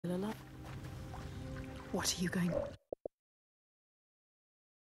What are you going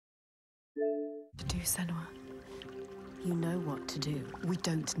to do, Senua? You know what to do. We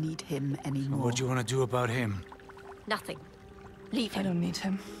don't need him anymore. What do you want to do about him? Nothing. Leave him. I don't need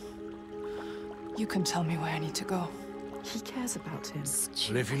him. You can tell me where I need to go. He cares about him.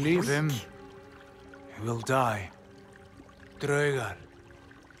 Well, if you leave him, he will die. Draugar.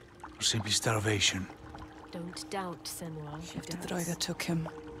 Or simply starvation. Don't doubt, Senua. If the Draugar took him,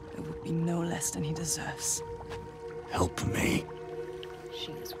 it would be no less than he deserves. Help me.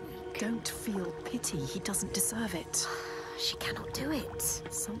 She is weak. Don't feel pity. He doesn't deserve it. She cannot do it.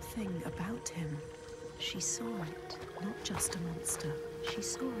 Something about him. She saw it. Not just a monster. She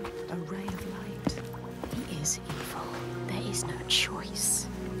saw it. A ray of light. He is evil. There is no choice.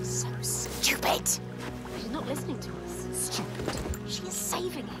 So stupid! She's not listening to us. Stupid. She is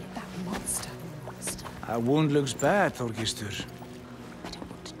saving him. That monster. Our wound looks bad, Thorgostr. I don't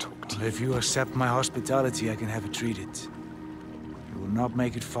want to talk to Well, you. if you accept my hospitality, I can have it treated. You will not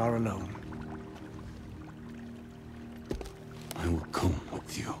make it far alone. I will come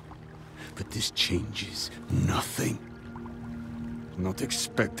with you, but this changes nothing. Do not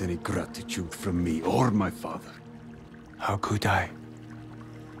expect any gratitude from me or my father. How could I?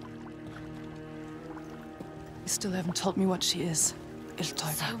 You still haven't told me what she is.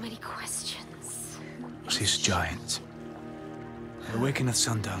 Iltaiga. So many questions. She's a giant. They awaken at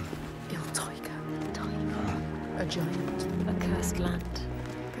sundown. Iltaiga. Time. A giant. A cursed land.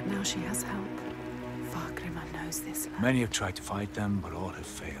 But now she has help. Fargrimr knows this land. Many have tried to fight them, but all have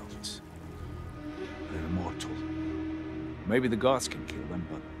failed. They're immortal. Maybe the gods can kill them,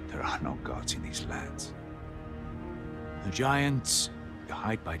 but there are no gods in these lands. The giants, they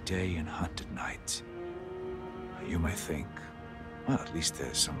hide by day and hunt at night. You may think, well, at least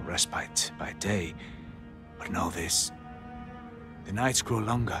there's some respite by day. But know this. The nights grow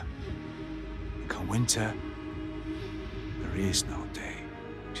longer. And come winter, there is no day.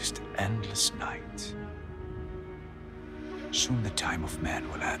 Just endless night. Soon the time of man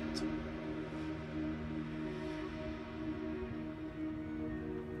will end.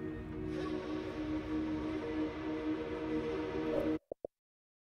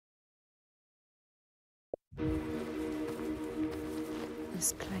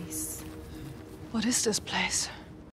 This place. What is this place?